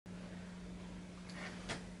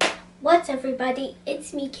What's up, everybody?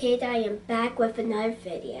 It's me, Kid. I am back with another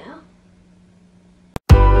video.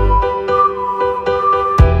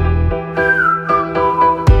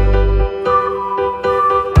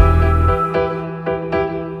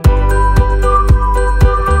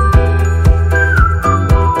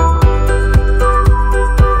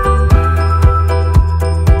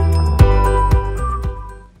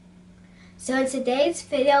 So in today's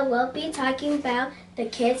video, we'll be talking about the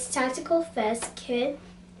Kids Tactical Vest Kit.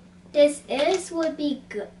 This would be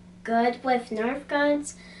good with Nerf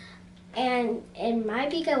guns, and it might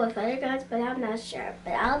be good with other guns, but I'm not sure.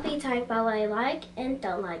 But I'll be talking about what I like and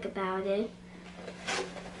don't like about it.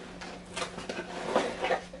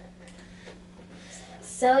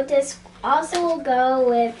 So this also will go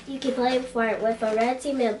with, you can play for it with a red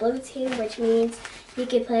team and a blue team, which means you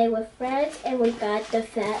can play with friends, and we got the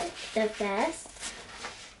vest.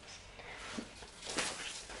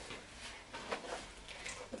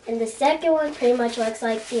 And the second one pretty much looks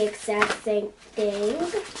like the exact same thing.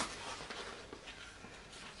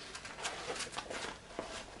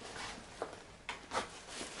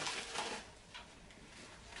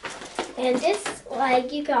 And this,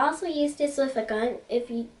 like, you can also use this with a gun. If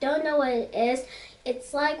you don't know what it is,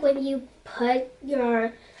 it's like when you put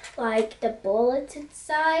your, like, the bullets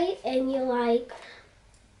inside, and you like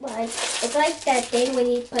it's like that thing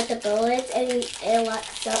when you put the bullets and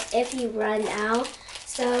so if you run out.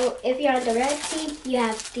 So if you're on the red team, you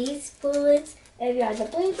have these bullets. If you're on the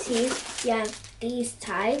blue team, you have these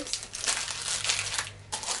types.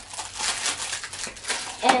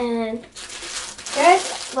 And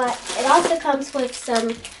it also comes with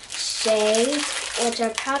some shades, which are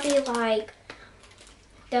probably like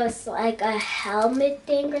those, like a helmet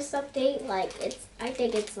thing or something. I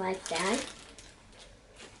think it's like that.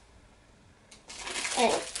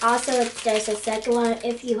 And also, there's a second one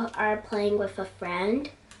if you are playing with a friend.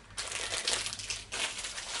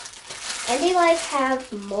 And they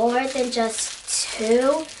have more than just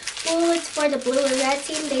 2 bullets for the blue and red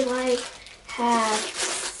team. They have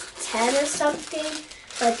 10 or something,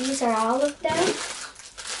 but these are all of them.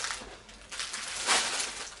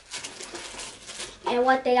 And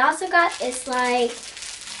what they also got is some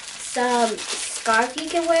scarf you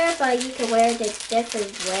can wear, but you can wear it in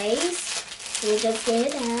different ways. We just get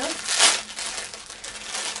it out.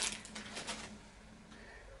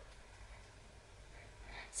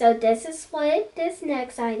 So this is what this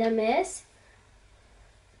next item is.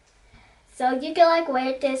 So you can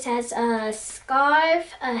wear this as a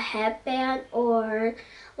scarf, a headband, or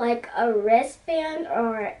like a wristband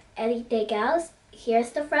or anything else.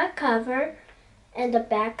 Here's the front cover, and the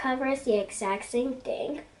back cover is the exact same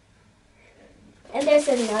thing. And there's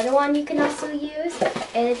another one you can also use,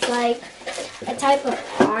 and it's like a type of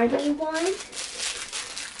army one.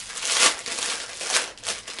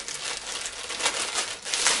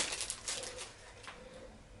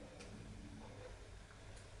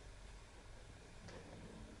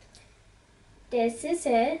 This is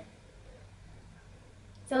it.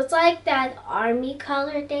 So it's like that army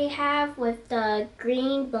color they have with the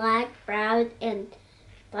green, black, brown, and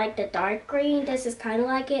like the dark green. This is kind of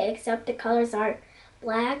like it, except the colors are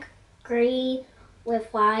black, green, with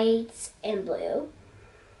whites and blue.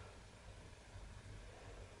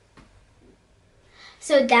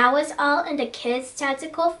 So that was all in the Kids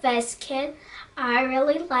Tactical Vest Kit. I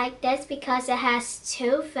really like this because it has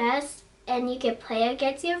 2 vests and you can play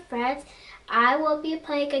against your friends. I will be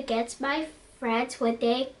playing against my friends when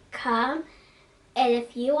they come. And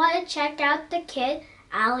if you want to check out the kit,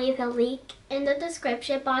 I'll leave a link in the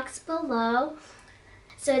description box below.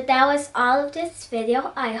 So that was all of this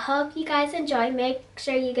video. I hope you guys enjoyed. Make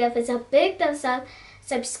sure you give us a big thumbs up,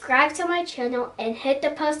 subscribe to my channel, and hit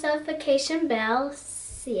the post notification bell.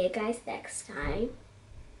 See you guys next time.